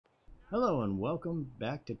Hello and welcome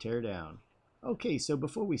back to Teardown. Okay, so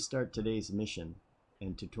before we start today's mission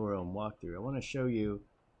and tutorial and walkthrough, I want to show you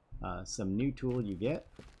some new tool you get,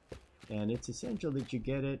 and it's essential that you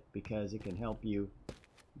get it because it can help you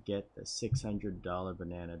get the $600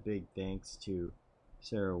 banana. Big thanks to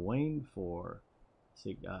Sarah Wayne for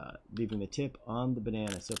leaving the tip on the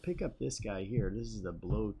banana. So pick up this guy here. This is the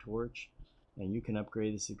blow torch, and you can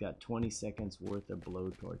upgrade this. It's got 20 seconds worth of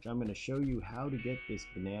blow torch. I'm going to show you how to get this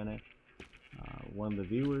banana. One of the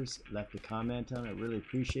viewers left a comment on it. I really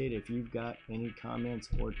appreciate it. If you've got any comments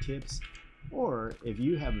or tips, or if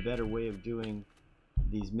you have a better way of doing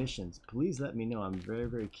these missions, please let me know. I'm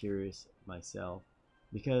very curious myself,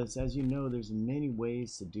 because as you know, there's many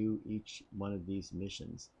ways to do each one of these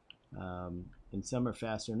missions, and some are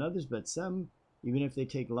faster than others, but some, even if they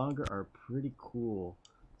take longer, are pretty cool.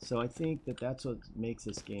 So I think that that's what makes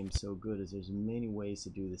this game so good, is there's many ways to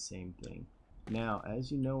do the same thing. Now,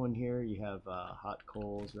 as you know, in here you have hot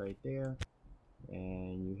coals right there,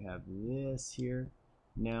 and you have this here.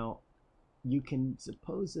 Now, you can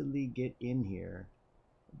supposedly get in here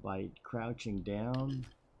by crouching down,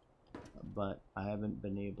 but I haven't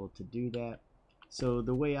been able to do that. So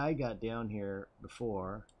the way I got down here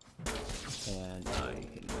before, and I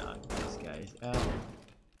can knock these guys out,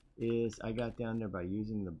 is I got down there by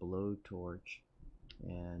using the blowtorch.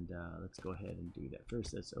 And let's go ahead and do that.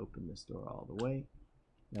 First, let's open this door all the way.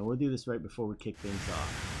 Now we'll do this right before we kick things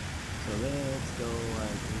off. So let's go like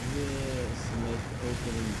this, make the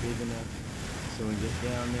opening big enough so we can get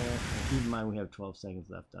down there. And keep in mind we have 12 seconds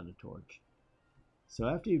left on the torch. So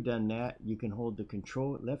after you've done that, you can hold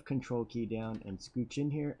the left control key down and scooch in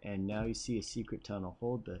here, and now you see a secret tunnel.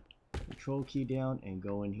 Hold the control key down and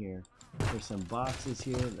go in here. There's some boxes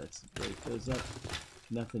here. Let's break those up.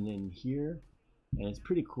 Nothing in here. And it's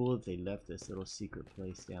pretty cool that they left this little secret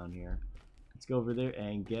place down here. Let's go over there,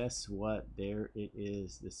 and guess what? There it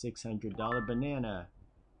is, the $600 banana.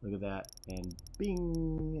 Look at that, and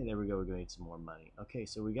bing! There we go, we're going to need some more money. Okay,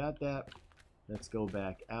 so we got that. Let's go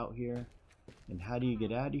back out here. And how do you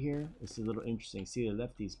get out of here? It's a little interesting. See, they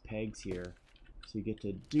left these pegs here. So you get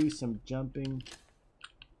to do some jumping,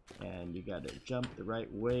 and you got to jump the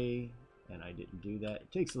right way. And I didn't do that.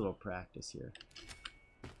 It takes a little practice here.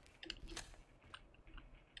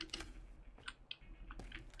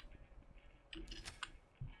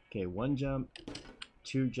 Okay, one jump,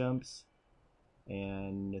 two jumps,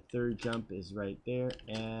 and the third jump is right there,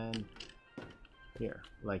 and here,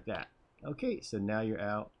 like that. Okay, so now you're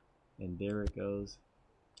out, and there it goes,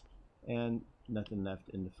 and nothing left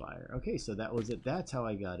in the fire. Okay, so that was it. That's how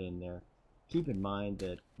I got in there. Keep in mind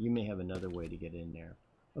that you may have another way to get in there.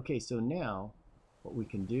 Okay, so now what we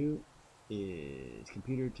can do is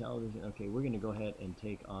computer, television. Okay, we're going to go ahead and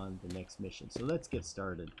take on the next mission. So let's get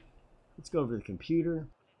started. Let's go over to the computer.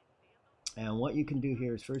 And what you can do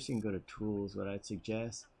here is, first you can go to tools. What I'd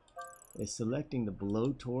suggest is selecting the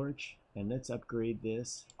blowtorch, and let's upgrade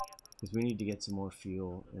this because we need to get some more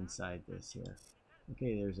fuel inside this here.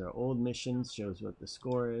 Okay, there's our old missions, shows what the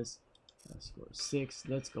score is. Score 6.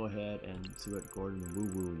 Let's go ahead and see what Gordon Woo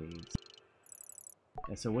Woo needs.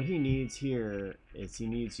 And so what he needs here is he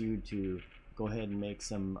needs you to go ahead and make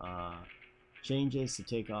some changes to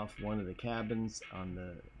take off one of the cabins on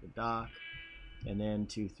the dock, and then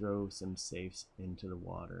to throw some safes into the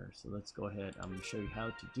water. So let's go ahead. I'm going to show you how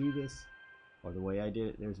to do this, or the way I did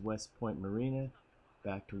it. There's West Point Marina,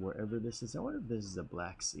 back to wherever this is. I wonder if this is the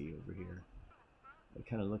Black Sea over here. It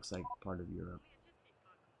kind of looks like part of Europe.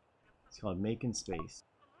 It's called Making Space.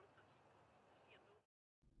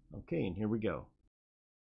 Okay, and here we go.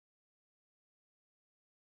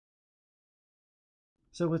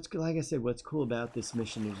 So like I said, what's cool about this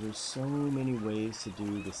mission is there's so many ways to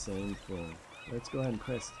do the same thing. Let's go ahead and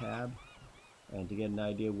press tab, and to get an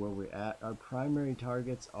idea where we're at. Our primary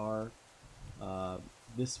targets are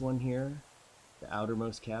this one here, the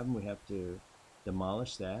outermost cabin. We have to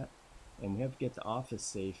demolish that, and we have to get the office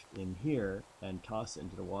safe in here and toss it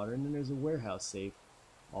into the water. And then there's a warehouse safe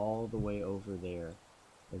all the way over there,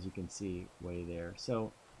 as you can see, way there.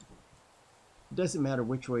 So it doesn't matter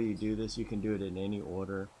which way you do this. You can do it in any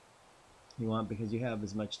order you want, because you have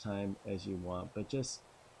as much time as you want. But just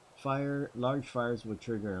large fires will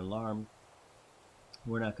trigger an alarm.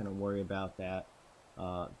 We're not going to worry about that.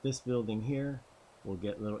 This building here will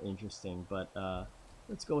get a little interesting, but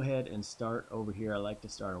let's go ahead and start over here. I like to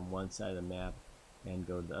start on one side of the map and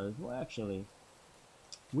go to the other. Well, actually,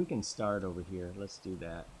 we can start over here. Let's do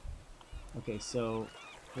that. Okay, so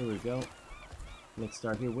here we go. Let's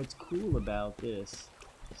start here. What's cool about this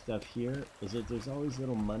stuff here is that there's always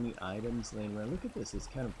little money items laying around. Look at this. It's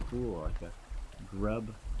kind of cool, like a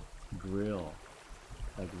grub grill.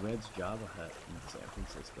 like Red's Java Hut in San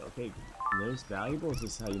Francisco. Okay, there's valuables.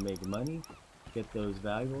 This is how you make money. Get those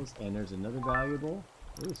valuables, and there's another valuable.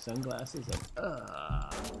 Ooh, sunglasses, and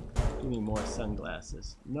give me more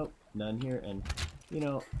sunglasses. Nope, none here. And you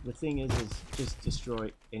know, the thing is just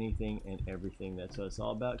destroy anything and everything. That's what it's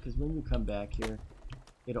all about, because when you come back here,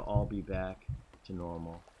 it'll all be back to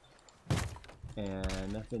normal.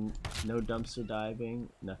 And nothing, no dumpster diving,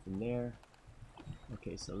 nothing there.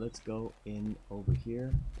 Okay, so let's go in over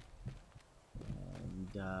here.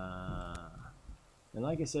 And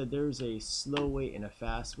like I said, there's a slow way and a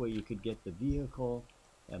fast way. You could get the vehicle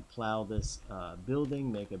and plow this building,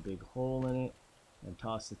 make a big hole in it, and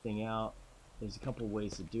toss the thing out. There's a couple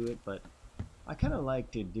ways to do it, but I kind of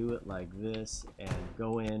like to do it like this and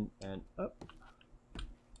go in and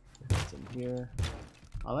it's in here.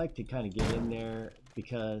 I like to kind of get in there,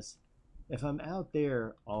 because if I'm out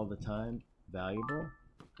there all the time, valuable.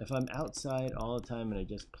 If I'm outside all the time and I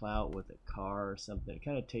just plow it with a car or something, it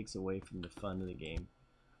kind of takes away from the fun of the game.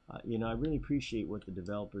 You know, I really appreciate what the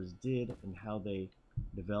developers did and how they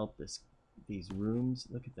developed these rooms.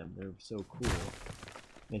 Look at them, they're so cool.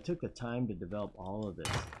 They took the time to develop all of this.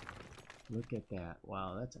 Look at that.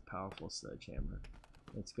 Wow, that's a powerful sledgehammer.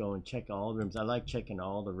 Let's go and check all the rooms. I like checking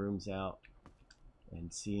all the rooms out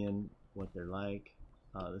and seeing what they're like.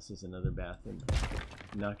 This is another bathroom.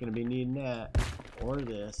 Not going to be needing that, or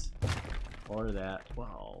this, or that.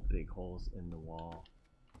 Wow, big holes in the wall.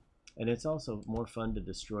 And it's also more fun to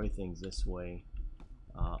destroy things this way.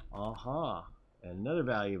 And another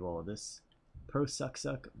valuable. This Pro Suck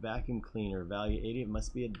Suck vacuum cleaner, value 80. It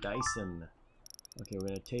must be a Dyson. Okay, we're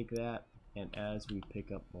going to take that, and as we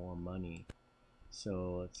pick up more money.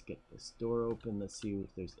 So let's get this door open. Let's see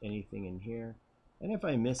if there's anything in here. And if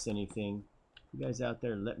I miss anything, you guys out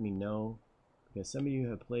there, let me know. Because some of you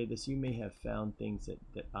have played this, you may have found things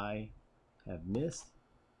that I have missed.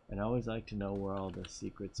 And I always like to know where all the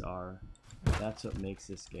secrets are. That's what makes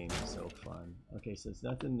this game so fun. Okay, so there's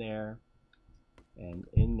nothing there. And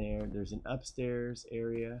in there, there's an upstairs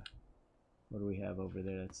area. What do we have over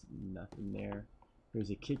there? That's nothing there. There's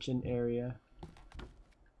a kitchen area.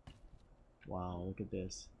 Wow, look at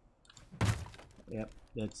this. Yep,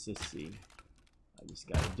 let's just see. I just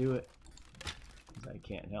gotta do it, because I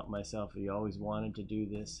can't help myself. You always wanted to do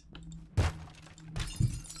this.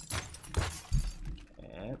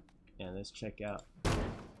 And let's check out.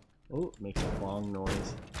 Oh, it makes a long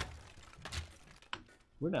noise.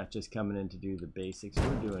 We're not just coming in to do the basics.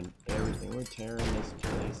 We're doing everything. We're tearing this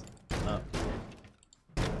place up.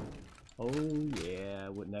 Oh yeah,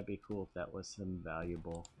 wouldn't that be cool if that was some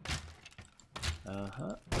valuable?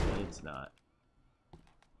 But it's not.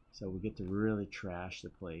 So we get to really trash the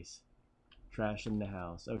place. Trash in the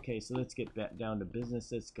house. Okay, so let's get back down to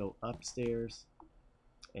business. Let's go upstairs.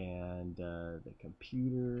 And the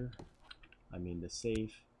computer, the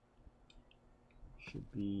safe, should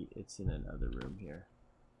be, it's in another room here.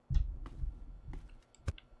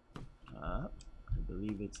 I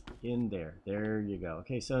believe it's in there. There you go.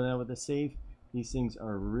 Okay, so now with the safe, these things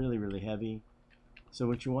are really, really heavy. So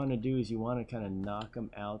what you want to do is you want to kind of knock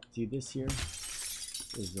them out. See, this here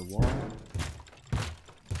is the wall.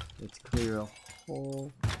 Let's clear a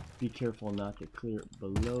hole. Be careful not to clear it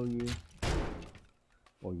below you,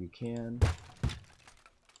 or you can.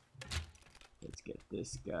 Let's get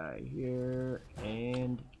this guy here,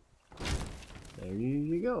 and there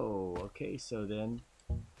you go. Okay, so then,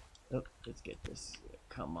 oh, let's get this.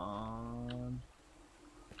 Come on.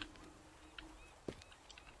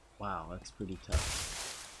 Wow, that's pretty tough.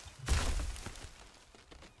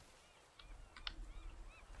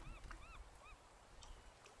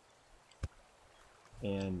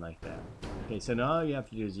 And like that. Okay, so now all you have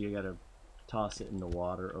to do is you gotta toss it in the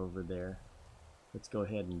water over there. Let's go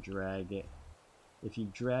ahead and drag it. If you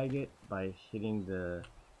drag it by hitting the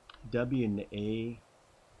W and the A,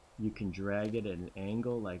 you can drag it at an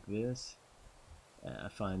angle like this. I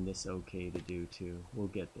find this okay to do too. We'll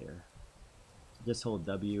get there. Just hold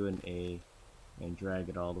W and A and drag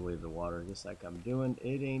it all the way to the water, just like I'm doing.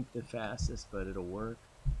 It ain't the fastest, but it'll work.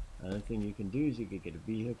 Another thing you can do is you could get a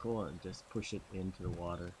vehicle and just push it into the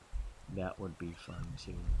water. That would be fun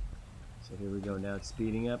too. So here we go. Now it's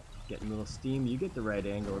speeding up, getting a little steam. You get the right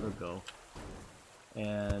angle, it'll go.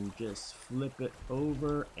 And just flip it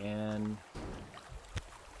over, and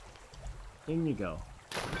in you go.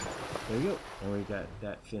 There you go. And we got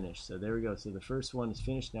that finished. So there we go. So the first one is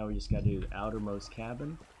finished. Now we just got to do the outermost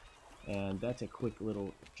cabin. And that's a quick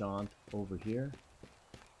little jaunt over here.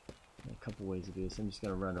 A couple ways to do this. I'm just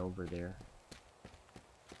going to run over there.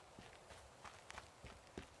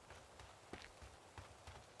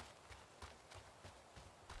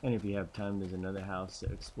 And if you have time, there's another house to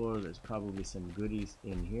explore. There's probably some goodies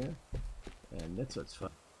in here, and that's what's fun.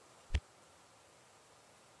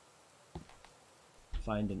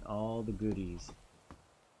 Finding all the goodies.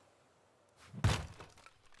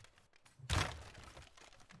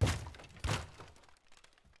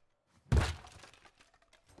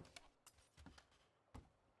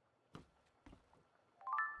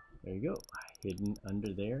 There you go, hidden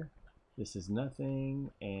under there. This is nothing.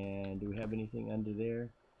 And do we have anything under there?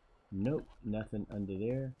 Nope, nothing under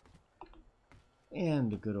there. And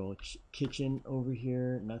the good old kitchen over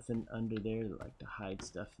here, nothing under there. They like to hide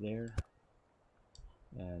stuff there.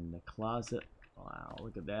 And the closet, wow,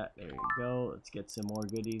 look at that. There you go. Let's get some more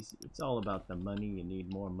goodies. It's all about the money. You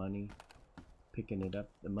need more money. Picking it up,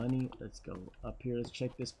 the money. Let's go up here. Let's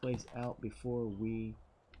check this place out before we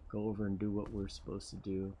go over and do what we're supposed to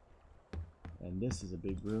do. And this is a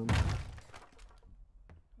big room.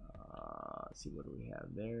 Let's see, what do we have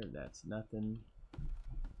there? That's nothing.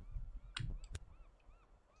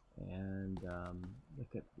 And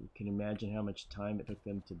look at, you can imagine how much time it took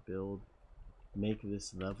them to make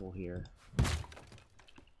this level here.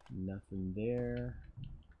 Nothing there.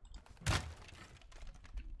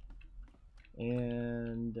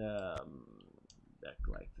 And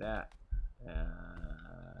like that.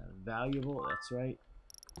 Valuable, that's right.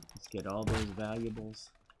 Let's get all those valuables.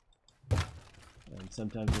 And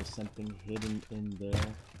sometimes there's something hidden in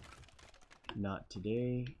there. Not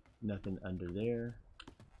today. Nothing under there.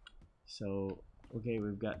 So, okay,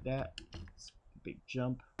 we've got that. Big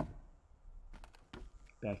jump.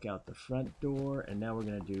 Back out the front door, and now we're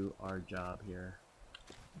going to do our job here.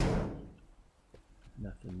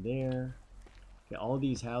 Nothing there. Okay, all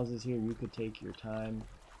these houses here, you could take your time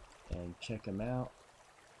and check them out,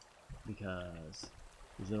 because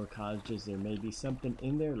these little cottages, there may be something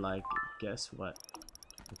in there, like, guess what?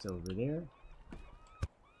 It's over there.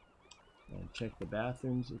 And check the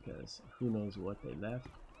bathrooms, because who knows what they left.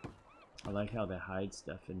 I like how they hide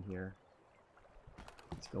stuff in here.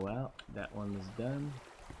 Let's go out. That one is done.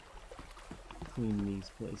 Clean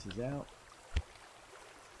these places out.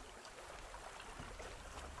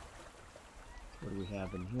 What do we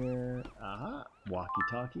have in here? Aha!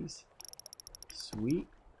 Walkie-talkies. Sweet.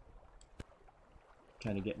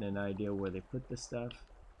 Kind of getting an idea where they put the stuff.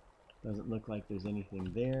 Doesn't look like there's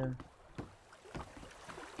anything there.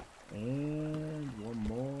 And one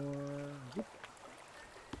more. Whoop.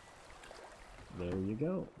 There you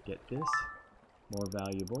go. Get this. More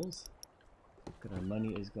valuables. Look at our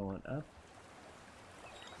money is going up.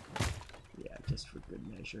 Yeah, just for good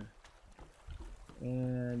measure.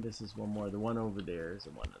 And this is one more. The one over there is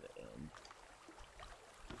the one at the end.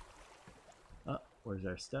 Oh, where's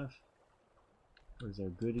our stuff? Where's our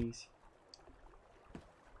goodies?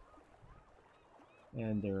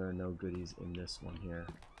 And there are no goodies in this one here.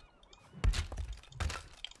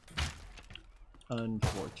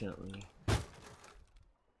 Unfortunately.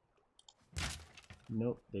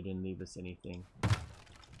 Nope, they didn't leave us anything.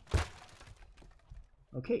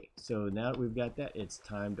 Okay, so now that we've got that, it's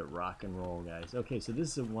time to rock and roll, guys. Okay, so this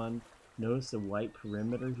is the one. Notice the white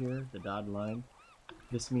perimeter here, the dotted line.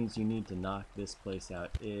 This means you need to knock this place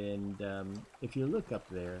out. And if you look up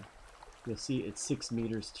there, you'll see it's 6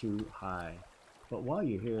 meters too high. But while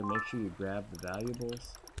you're here, make sure you grab the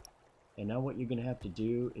valuables. And now what you're going to have to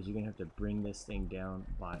do is you're going to have to bring this thing down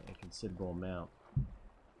by a considerable amount.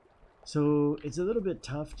 So it's a little bit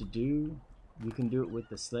tough to do. You can do it with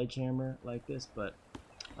the sledgehammer like this, but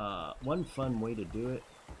one fun way to do it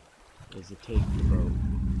is to take the boat.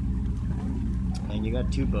 And you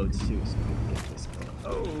got 2 boats too, so you can get this boat.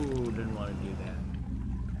 Oh, didn't want to do that.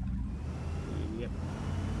 Yep.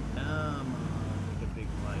 Come on, make a big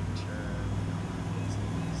wide turn.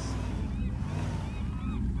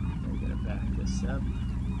 We're gonna back this up.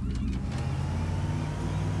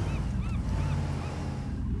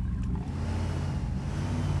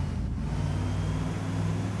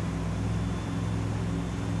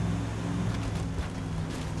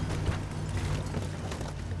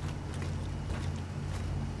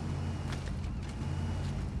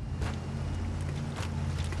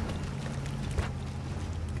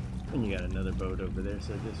 And you got another boat over there,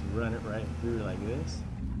 so just run it right through like this.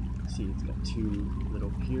 See, it's got 2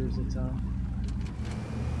 little piers it's on.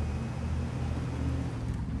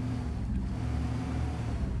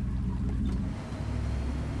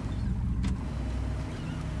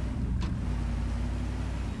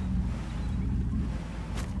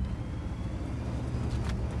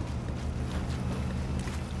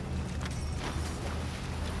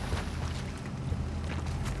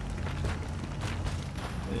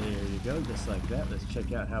 There you go, just like that. Let's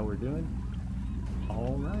check out how we're doing.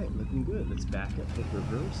 All right, looking good. Let's back up, hit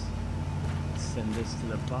reverse. Let's send this to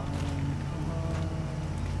the bottom. Come on.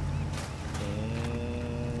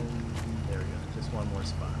 And there we go. Just one more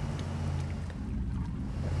spot.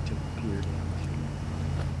 Took the pier down.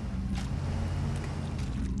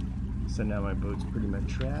 So now my boat's pretty much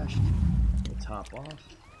trashed. Let's hop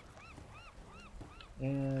off.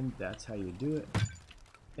 And that's how you do it.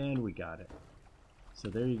 And we got it. So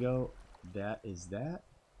there you go. That is that.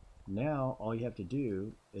 Now all you have to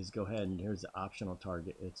do is go ahead and here's the optional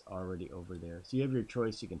target. It's already over there. So you have your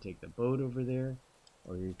choice. You can take the boat over there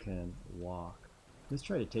or you can walk. Let's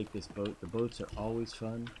try to take this boat. The boats are always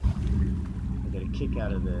fun. I get a kick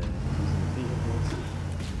out of the vehicles.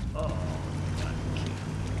 Oh, God, you can't.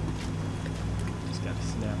 Just got to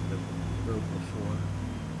snap the rope before.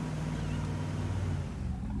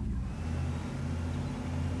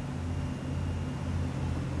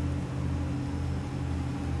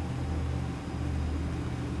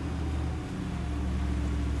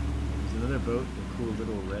 There's another boat, the cool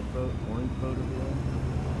little red boat, orange boat over there.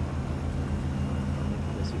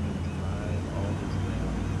 I guess you can drive all these around.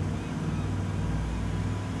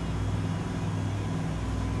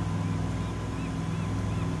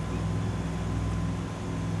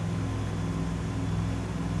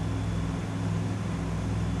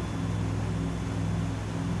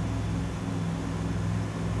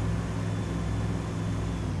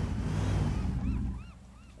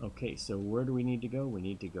 Okay, so where do we need to go? We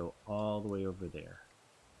need to go all the way over there.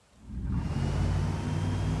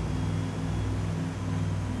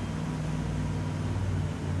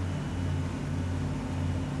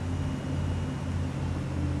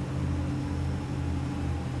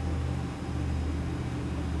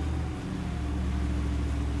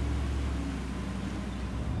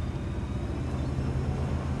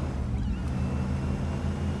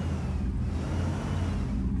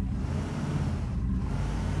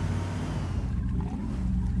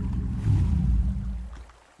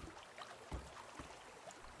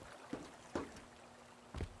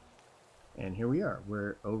 And here we are.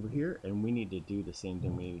 We're over here, and we need to do the same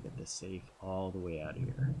thing. We need to get the safe all the way out of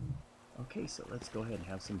here. Okay, so let's go ahead and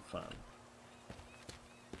have some fun.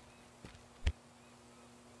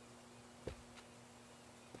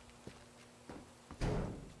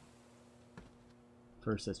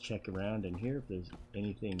 First, let's check around in here if there's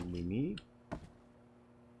anything we need.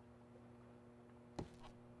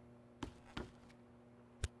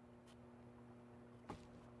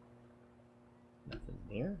 Nothing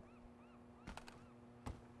there.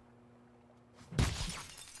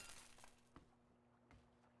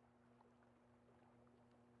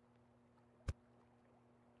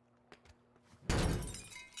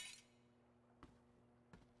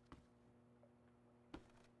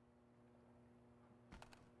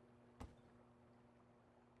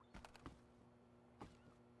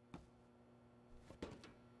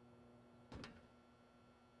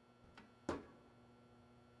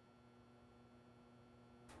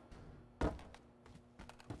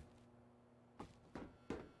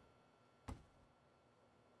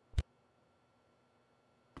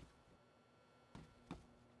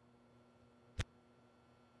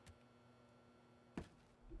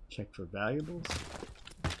 Check for valuables.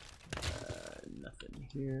 Nothing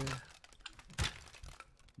here.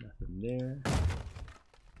 Nothing there.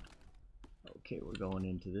 Okay, we're going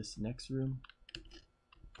into this next room.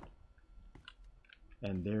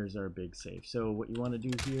 And there's our big safe. So what you want to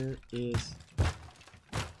do here is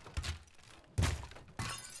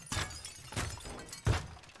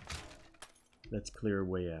let's clear a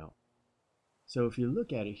way out. So if you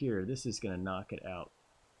look at it here, this is going to knock it out.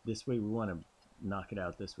 This way we want to knock it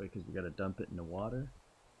out this way because we got to dump it in the water.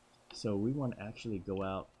 So we want to actually go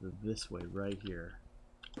out this way right here.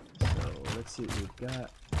 So let's see what we've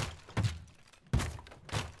got.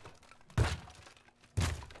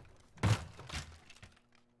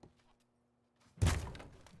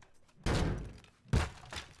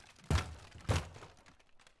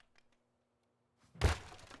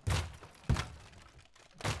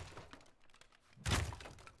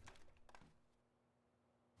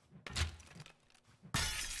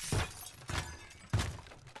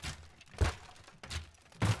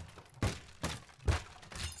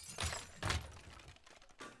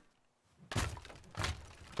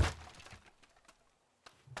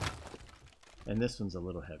 And this one's a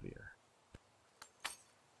little heavier.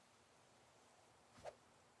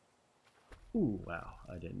 Ooh, wow,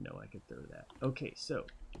 I didn't know I could throw that. Okay, so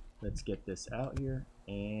let's get this out here,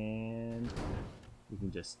 and we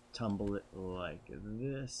can just tumble it like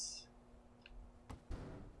this.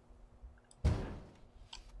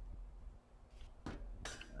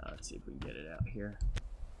 Let's see if we can get it out here.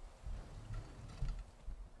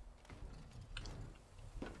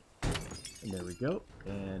 And there we go.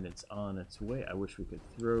 And it's on its way. I wish we could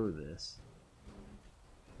throw this.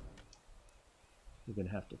 We're going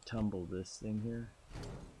to have to tumble this thing here.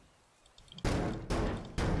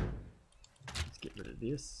 Let's get rid of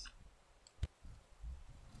this.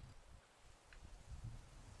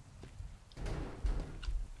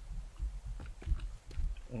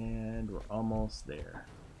 And we're almost there.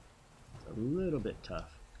 It's a little bit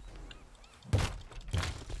tough.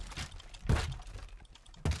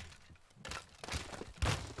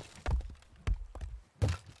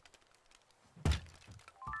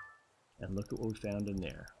 And look at what we found in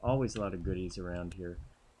there. Always a lot of goodies around here.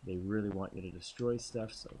 They really want you to destroy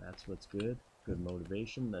stuff, so that's what's good. Good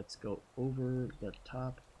motivation. Let's go over the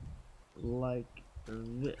top like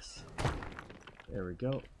this. There we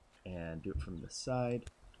go. And do it from the side.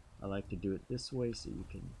 I like to do it this way so you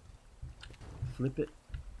can flip it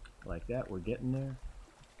like that. We're getting there.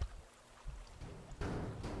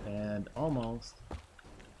 And almost.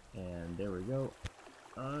 And there we go.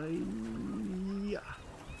 Yeah.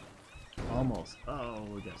 Almost. Oh,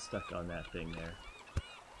 we got stuck on that thing there.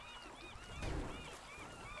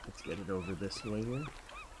 Let's get it over this way here.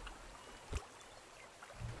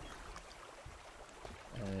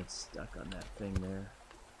 And it's stuck on that thing there.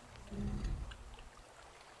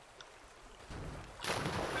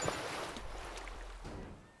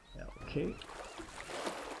 Okay.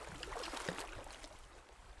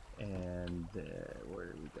 And where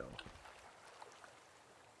did we go?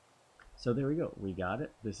 So there we go. We got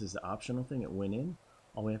it. This is the optional thing. It went in.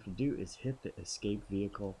 All we have to do is hit the escape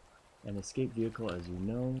vehicle. And escape vehicle, as you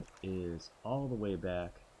know, is all the way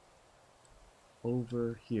back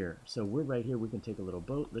over here. So we're right here. We can take a little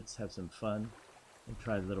boat. Let's have some fun and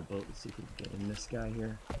try the little boat. Let's see if we can get in this guy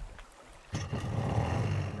here.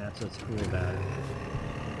 And that's what's cool about it.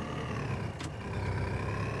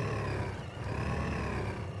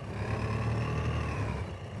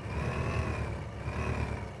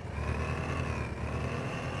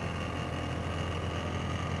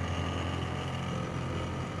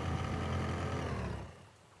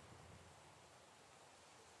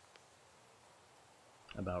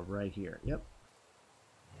 About right here. Yep.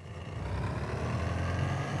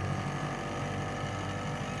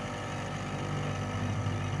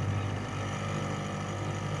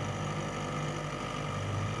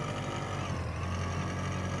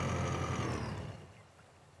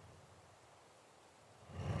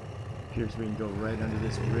 Appears we can go right under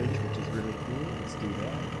this bridge, which is really cool. Let's do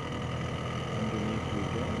that. Underneath we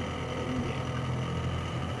go. Oh yeah.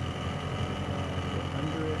 And we're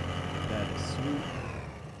under it. That is sweet.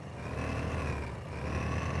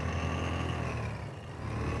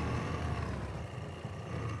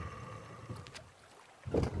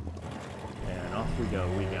 And off we go.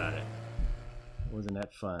 We got it. Wasn't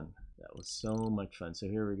that fun? That was so much fun. So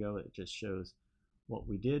here we go. It just shows what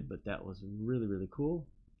we did, but that was really, really cool.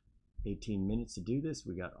 18 minutes to do this.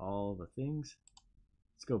 We got all the things.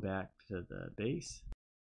 Let's go back to the base.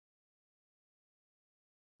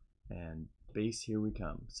 And base, here we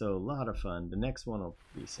come. So a lot of fun. The next one will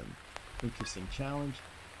be some interesting challenge.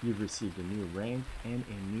 You've received a new rank and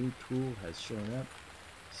a new tool has shown up.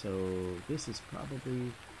 So this is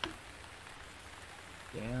probably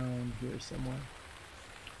down here somewhere.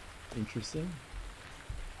 Interesting.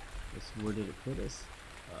 Where did it put us?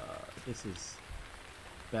 This is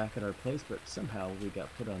back at our place, but somehow we got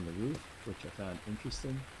put on the roof, which I found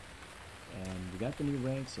interesting. And we got the new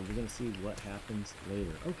rank, so we're going to see what happens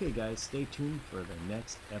later. Okay guys, stay tuned for the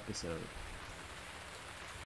next episode.